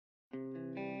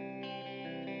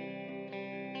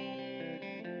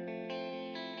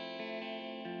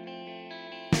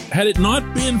Had it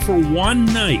not been for one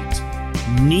night,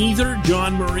 neither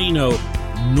John Marino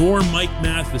nor Mike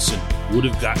Matheson would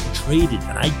have gotten traded.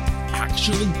 And I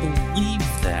actually believe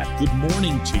that. Good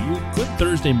morning to you. Good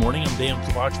Thursday morning. I'm Dan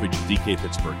Kovacevic of DK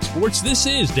Pittsburgh Sports. This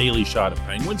is Daily Shot of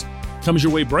Penguins. Comes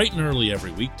your way bright and early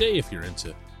every weekday if you're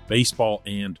into baseball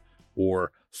and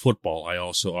or football. I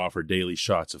also offer daily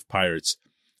shots of Pirates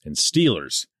and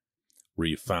Steelers where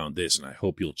you found this, and I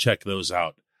hope you'll check those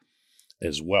out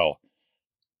as well.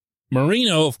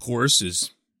 Marino, of course,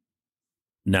 is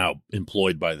now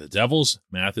employed by the Devils.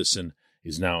 Matheson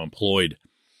is now employed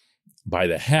by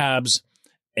the Habs.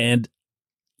 And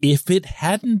if it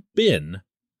hadn't been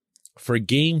for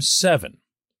Game 7,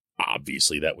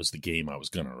 obviously that was the game I was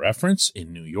going to reference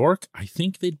in New York, I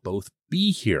think they'd both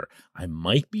be here. I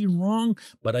might be wrong,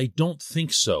 but I don't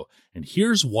think so. And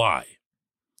here's why.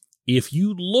 If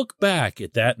you look back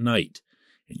at that night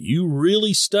and you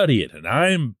really study it, and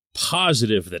I'm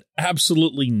positive that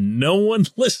absolutely no one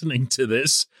listening to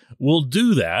this will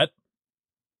do that,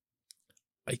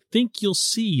 I think you'll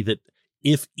see that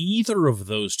if either of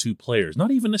those two players, not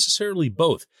even necessarily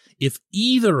both, if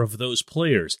either of those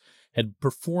players had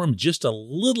performed just a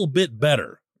little bit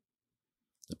better,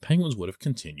 the Penguins would have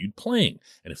continued playing.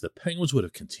 And if the Penguins would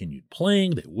have continued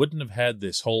playing, they wouldn't have had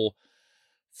this whole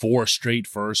 4 straight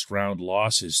first-round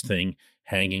losses thing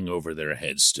hanging over their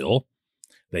heads still.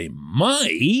 They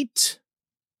might,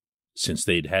 since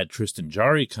they'd had Tristan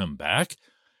Jarry come back,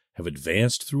 have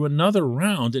advanced through another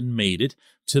round and made it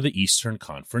to the Eastern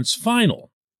Conference Final.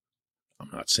 I'm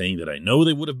not saying that I know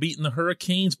they would have beaten the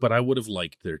Hurricanes, but I would have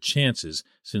liked their chances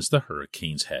since the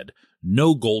Hurricanes had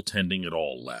no goaltending at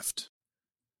all left.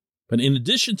 But in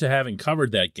addition to having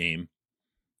covered that game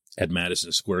at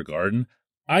Madison Square Garden,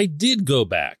 I did go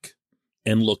back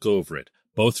and look over it,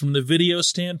 both from the video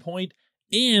standpoint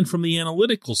and from the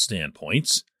analytical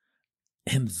standpoints.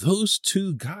 And those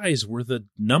two guys were the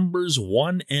numbers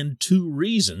 1 and 2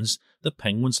 reasons the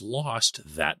Penguins lost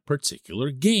that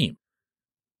particular game.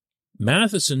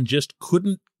 Matheson just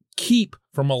couldn't keep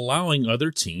from allowing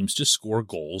other teams to score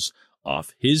goals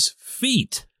off his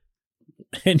feet.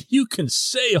 And you can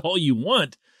say all you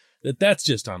want that that's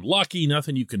just unlucky,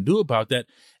 nothing you can do about that.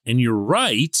 And you're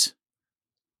right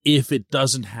if it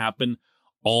doesn't happen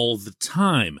all the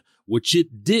time, which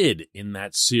it did in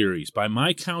that series. By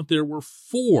my count, there were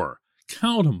 4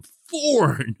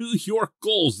 New York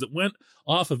goals that went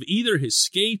off of either his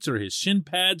skates or his shin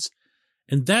pads.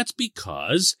 And that's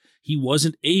because he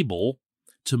wasn't able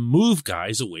to move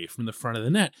guys away from the front of the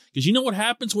net. Because you know what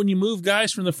happens when you move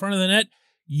guys from the front of the net?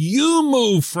 You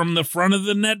move from the front of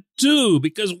the net too,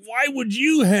 because why would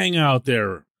you hang out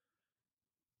there?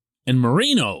 And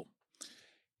Marino,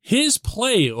 his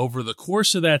play over the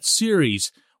course of that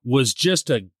series was just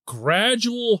a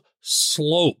gradual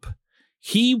slope.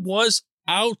 He was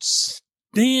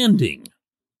outstanding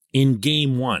in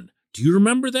Game 1. Do you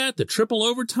remember that? The triple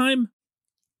overtime?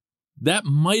 That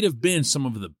might have been some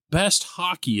of the best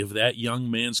hockey of that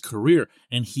young man's career,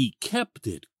 and he kept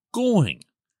it going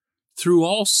through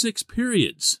all 6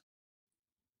 periods.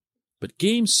 But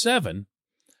Game 7,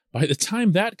 by the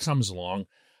time that comes along,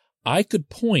 I could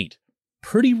point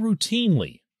pretty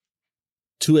routinely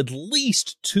to at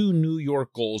least 2 New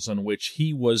York goals on which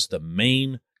he was the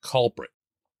main culprit.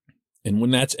 And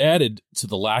when that's added to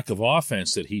the lack of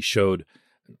offense that he showed,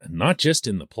 not just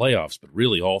in the playoffs, but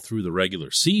really all through the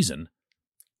regular season,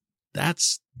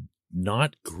 that's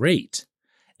not great.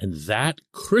 And that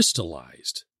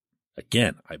crystallized,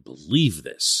 again, I believe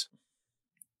this,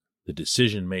 the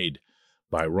decision made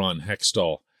by Ron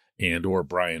Hextall and or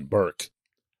Brian Burke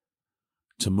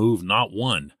to move not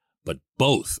one, but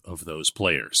both of those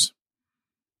players.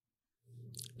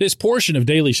 This portion of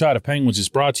Daily Shot of Penguins is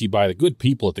brought to you by the good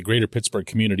people at the Greater Pittsburgh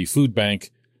Community Food Bank,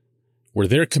 where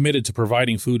they're committed to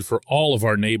providing food for all of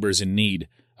our neighbors in need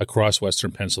across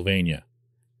Western Pennsylvania.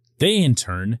 They, in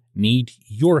turn, need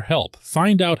your help.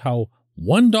 Find out how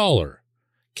 $1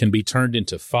 can be turned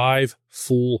into 5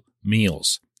 full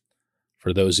meals.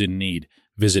 For those in need,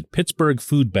 visit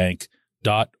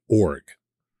pittsburghfoodbank.org.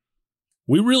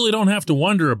 We really don't have to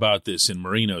wonder about this in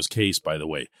Marino's case, by the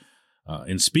way.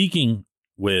 In speaking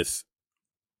with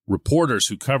reporters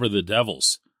who cover the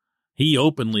Devils, he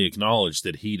openly acknowledged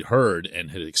that he'd heard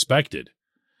and had expected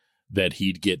that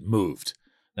he'd get moved.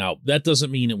 Now, that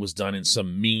doesn't mean it was done in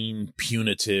some mean,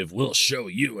 punitive, we'll show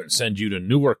you and send you to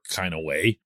Newark kind of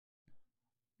way.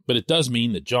 But it does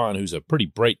mean that John, who's a pretty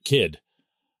bright kid,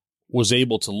 was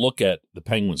able to look at the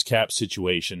Penguins' cap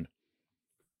situation,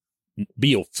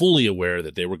 be fully aware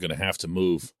that they were going to have to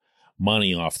move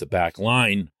money off the back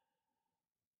line,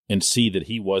 and see that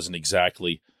he wasn't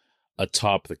exactly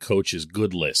atop the coach's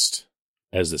good list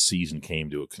as the season came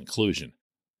to a conclusion.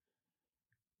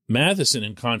 Matheson,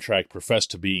 in contract,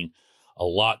 professed to being a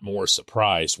lot more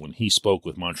surprised when he spoke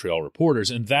with Montreal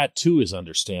reporters, and that too is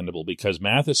understandable because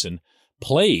Matheson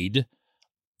played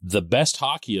the best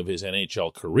hockey of his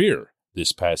NHL career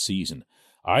this past season.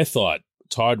 I thought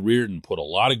Todd Reirden put a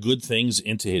lot of good things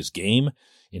into his game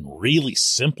in really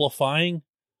simplifying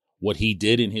what he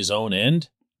did in his own end,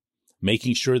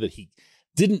 making sure that he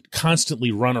didn't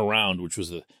constantly run around, which was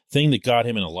the thing that got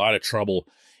him in a lot of trouble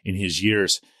in his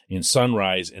years in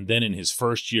Sunrise and then in his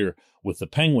first year with the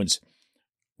Penguins.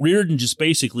 Reirden just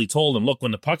basically told him, look,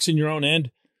 when the puck's in your own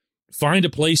end, find a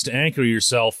place to anchor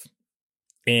yourself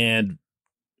and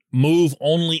move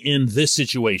only in this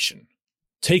situation.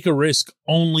 Take a risk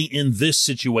only in this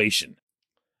situation.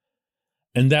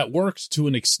 And that worked to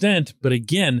an extent, but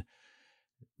again,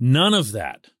 none of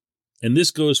that, and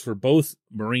this goes for both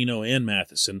Marino and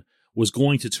Matheson, was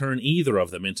going to turn either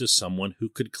of them into someone who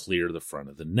could clear the front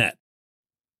of the net.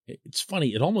 It's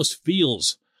funny, it almost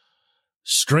feels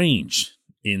strange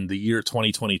in the year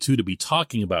 2022 to be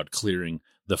talking about clearing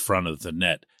the front of the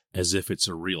net as if it's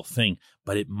a real thing,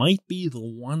 but it might be the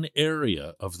one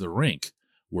area of the rink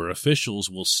where officials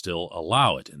will still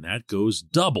allow it, and that goes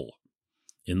double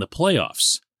in the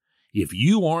playoffs. If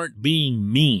you aren't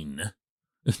being mean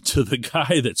to the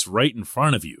guy that's right in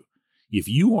front of you, if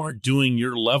you aren't doing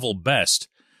your level best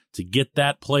to get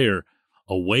that player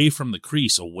away from the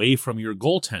crease, away from your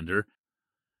goaltender,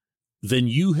 then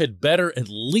you had better at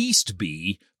least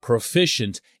be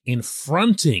proficient in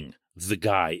fronting the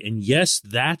guy. And yes,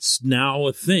 that's now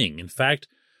a thing. In fact,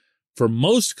 for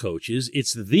most coaches,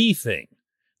 it's the thing.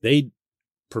 They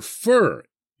prefer,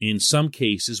 in some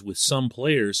cases with some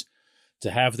players,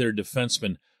 to have their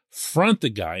defenseman front the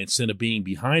guy instead of being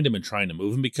behind him and trying to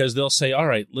move him, because they'll say, all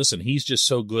right, listen, he's just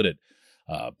so good at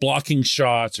blocking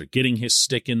shots or getting his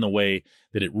stick in the way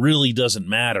that it really doesn't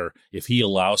matter if he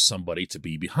allows somebody to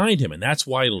be behind him. And that's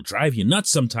why it'll drive you nuts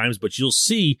sometimes, but you'll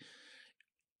see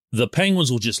the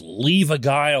Penguins will just leave a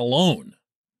guy alone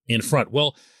in front.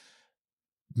 Well,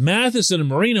 Matheson and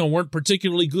Marino weren't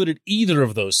particularly good at either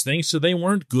of those things, so they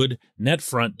weren't good net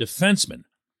front defensemen.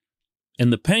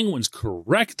 And the Penguins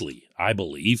correctly, I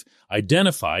believe,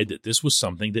 identified that this was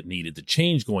something that needed to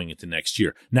change going into next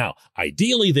year. Now,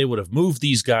 ideally, they would have moved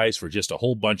these guys for just a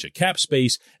whole bunch of cap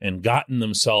space and gotten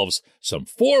themselves some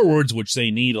forwards, which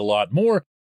they need a lot more.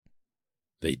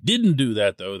 They didn't do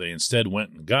that, though. They instead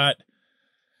went and got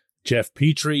Jeff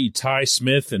Petrie, Ty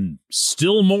Smith, and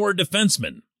still more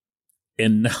defensemen.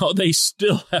 And now they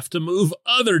still have to move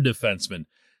other defensemen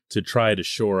to try to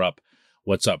shore up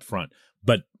what's up front.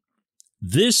 But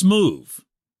this move,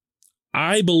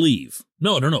 I believe,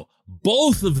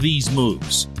 both of these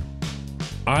moves,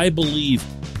 I believe,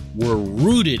 were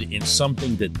rooted in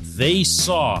something that they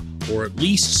saw, or at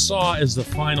least saw as the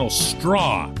final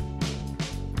straw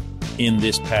in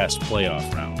this past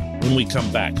playoff round. When we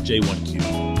come back,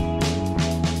 J1Q.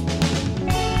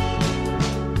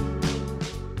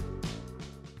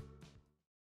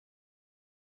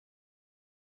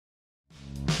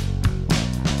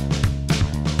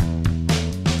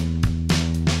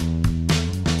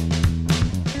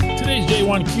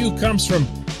 J1Q comes from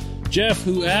Jeff,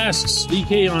 who asks,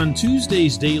 VK, on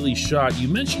Tuesday's Daily Shot, you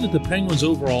mentioned that the Penguins'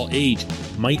 overall age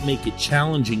might make it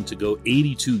challenging to go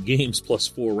 82 games plus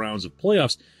 4 rounds of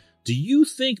playoffs. Do you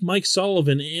think Mike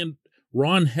Sullivan and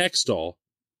Ron Hextall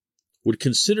would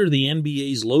consider the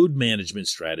NBA's load management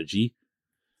strategy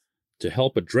to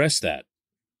help address that?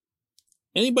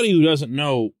 Anybody who doesn't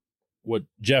know what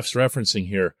Jeff's referencing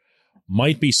here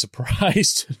might be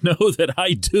surprised to know that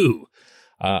I do.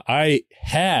 I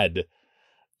had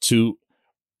to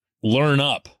learn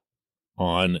up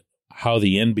on how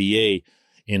the NBA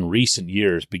in recent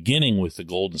years, beginning with the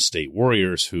Golden State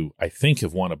Warriors, who I think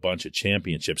have won a bunch of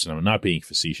championships, and I'm not being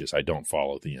facetious, I don't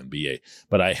follow the NBA,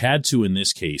 but I had to, in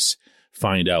this case,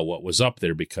 find out what was up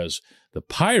there, because the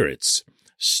Pirates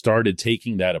started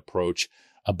taking that approach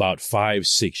about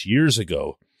 5-6 years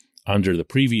ago under the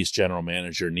previous general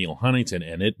manager, Neil Huntington,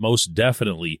 and it most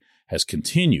definitely has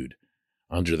continued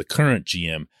under the current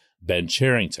GM, Ben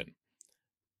Cherington.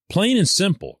 Plain and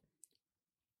simple,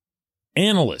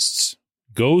 analysts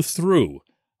go through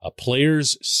a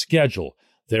player's schedule,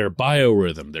 their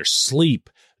biorhythm, their sleep,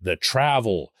 the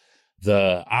travel,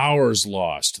 the hours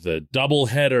lost, the double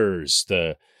headers,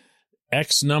 the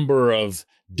X number of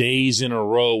days in a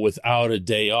row without a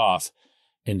day off,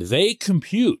 and they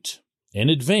compute in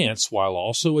advance while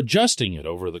also adjusting it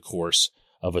over the course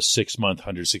of a 6-month,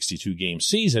 162-game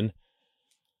season,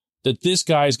 that this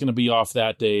guy's going to be off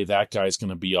that day, that guy's going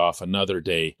to be off another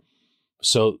day.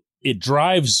 So it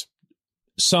drives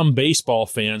some baseball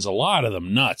fans, a lot of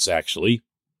them nuts, actually,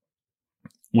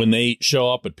 when they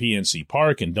show up at PNC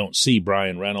Park and don't see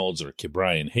Brian Reynolds or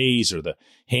Ke'Bryan Hayes or the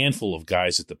handful of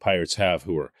guys that the Pirates have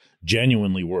who are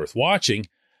genuinely worth watching.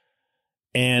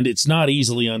 And it's not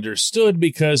easily understood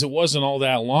because it wasn't all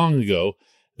that long ago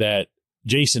that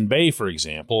Jason Bay, for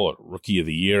example, a Rookie of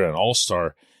the Year, an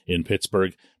all-star in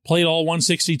Pittsburgh, played all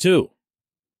 162.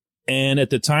 And at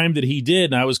the time that he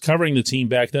did, and I was covering the team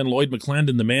back then, Lloyd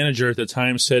McClendon, the manager at the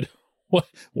time, said,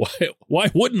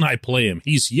 why wouldn't I play him?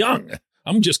 He's young.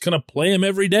 I'm just going to play him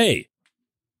every day.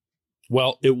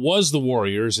 Well, it was the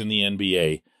Warriors in the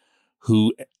NBA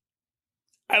who,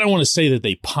 I don't want to say that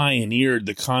they pioneered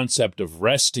the concept of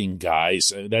resting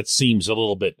guys. That seems a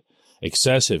little bit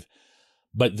excessive.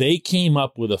 But they came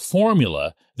up with a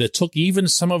formula that took even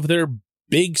some of their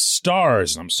big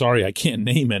stars. I'm sorry, I can't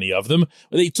name any of them.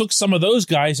 But they took some of those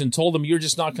guys and told them, you're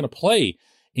just not going to play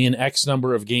in X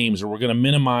number of games, or we're going to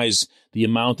minimize the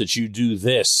amount that you do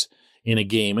this in a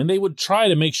game. And they would try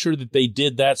to make sure that they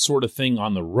did that sort of thing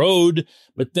on the road.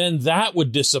 But then that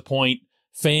would disappoint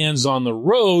fans on the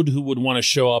road who would want to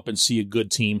show up and see a good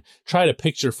team. Try to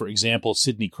picture, for example,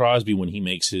 Sidney Crosby when he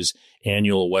makes his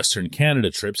annual Western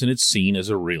Canada trips, and it's seen as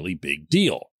a really big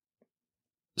deal.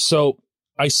 So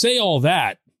I say all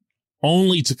that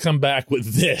only to come back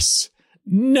with this.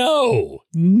 No,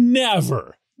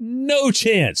 never, no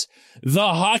chance. The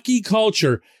hockey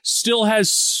culture still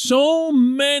has so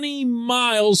many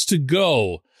miles to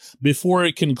go before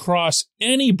it can cross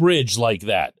any bridge like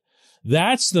that.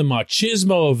 That's the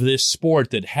machismo of this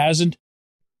sport that hasn't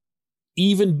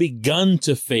even begun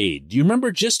to fade. Do you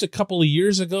remember just a couple of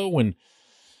years ago when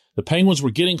the Penguins were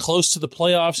getting close to the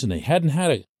playoffs and they hadn't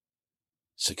had a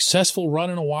successful run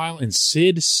in a while, and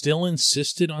Sid still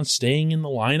insisted on staying in the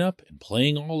lineup and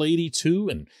playing all 82,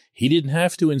 and he didn't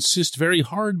have to insist very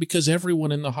hard because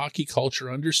everyone in the hockey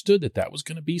culture understood that that was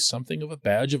going to be something of a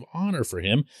badge of honor for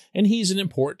him, and he's an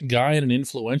important guy and an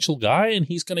influential guy, and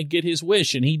he's going to get his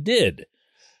wish, and he did.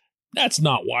 That's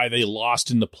not why they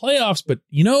lost in the playoffs, but,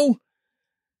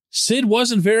 Sid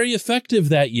wasn't very effective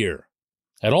that year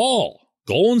at all.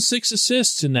 Goal and 6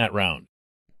 assists in that round.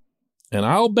 And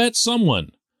I'll bet someone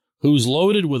who's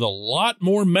loaded with a lot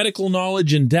more medical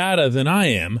knowledge and data than I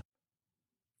am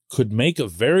could make a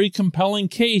very compelling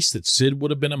case that Sid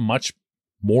would have been a much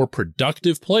more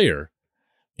productive player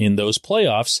in those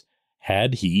playoffs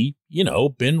had he,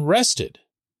 been rested.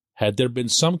 Had there been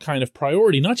some kind of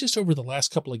priority, not just over the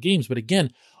last couple of games, but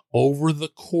again, over the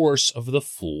course of the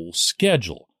full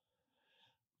schedule.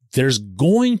 There's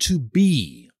going to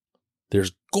be an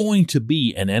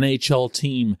NHL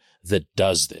team that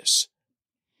does this.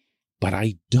 But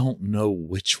I don't know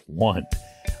which one.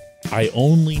 I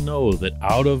only know that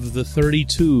out of the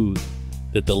 32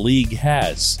 that the league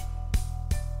has,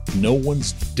 no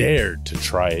one's dared to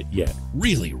try it yet.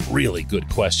 Really, really good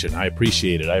question. I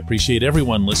appreciate it. I appreciate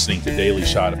everyone listening to Daily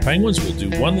Shot of Penguins. We'll do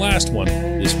one last one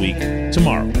this week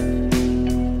tomorrow.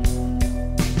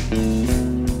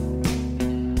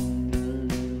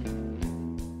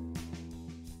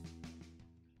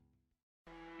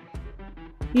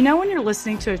 You know when you're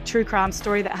listening to a true crime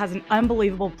story that has an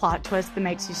unbelievable plot twist that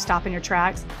makes you stop in your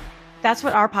tracks? That's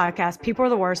what our podcast, People Are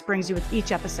the Worst, brings you with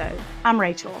each episode. I'm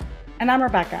Rachel. And I'm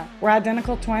Rebecca. We're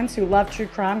identical twins who love true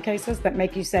crime cases that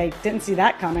make you say, didn't see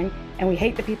that coming, and we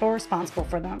hate the people responsible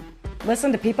for them.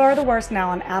 Listen to People Are the Worst now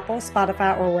on Apple,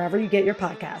 Spotify, or wherever you get your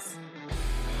podcasts.